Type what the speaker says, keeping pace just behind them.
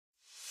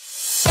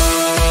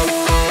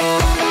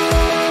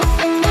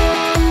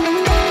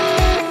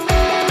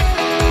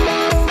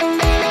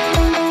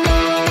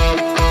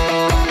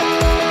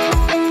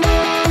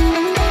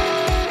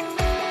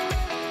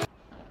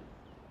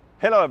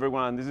Hello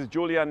everyone, this is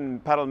Julian,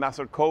 Paddle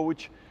Master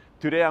Coach.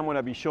 Today I'm going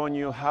to be showing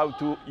you how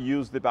to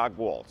use the back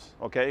walls,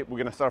 okay? We're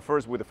going to start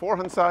first with the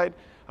forehand side.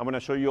 I'm going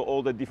to show you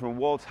all the different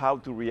walls, how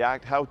to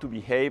react, how to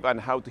behave, and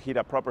how to hit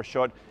a proper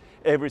shot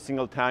every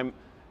single time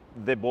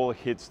the ball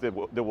hits the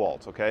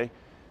walls, okay?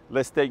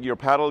 Let's take your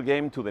paddle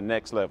game to the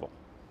next level.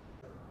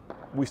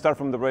 We start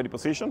from the ready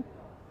position.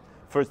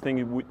 First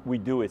thing we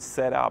do is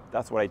set up.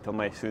 That's what I tell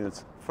my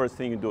students. First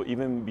thing you do,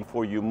 even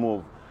before you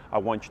move, I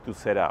want you to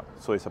set up.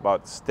 So it's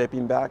about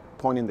stepping back,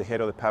 pointing the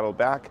head of the paddle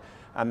back,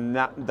 and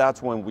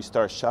that's when we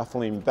start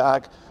shuffling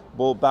back.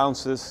 Ball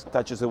bounces,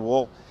 touches the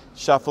wall,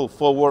 shuffle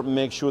forward,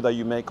 make sure that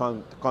you make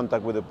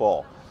contact with the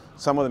ball.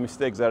 Some of the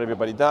mistakes that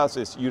everybody does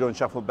is you don't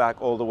shuffle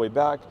back all the way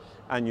back,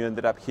 and you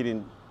ended up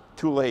hitting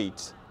too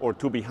late or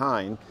too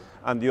behind.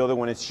 And the other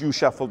one is you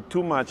shuffle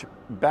too much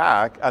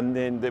back, and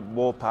then the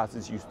ball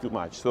passes you too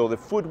much. So the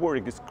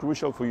footwork is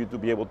crucial for you to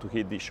be able to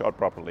hit this shot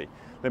properly.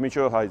 Let me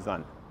show you how it's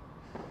done.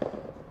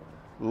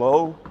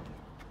 Low,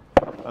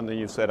 and then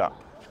you set up.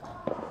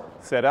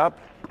 Set up,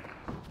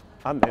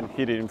 and then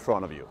hit it in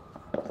front of you.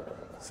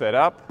 Set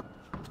up,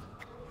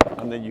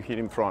 and then you hit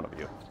in front of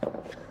you.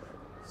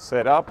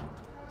 Set up,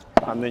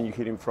 and then you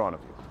hit in front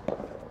of you.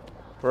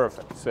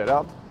 Perfect. Set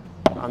up,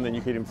 and then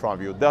you hit in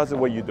front of you. That's the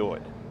way you do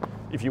it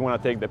if you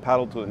want to take the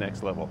paddle to the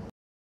next level.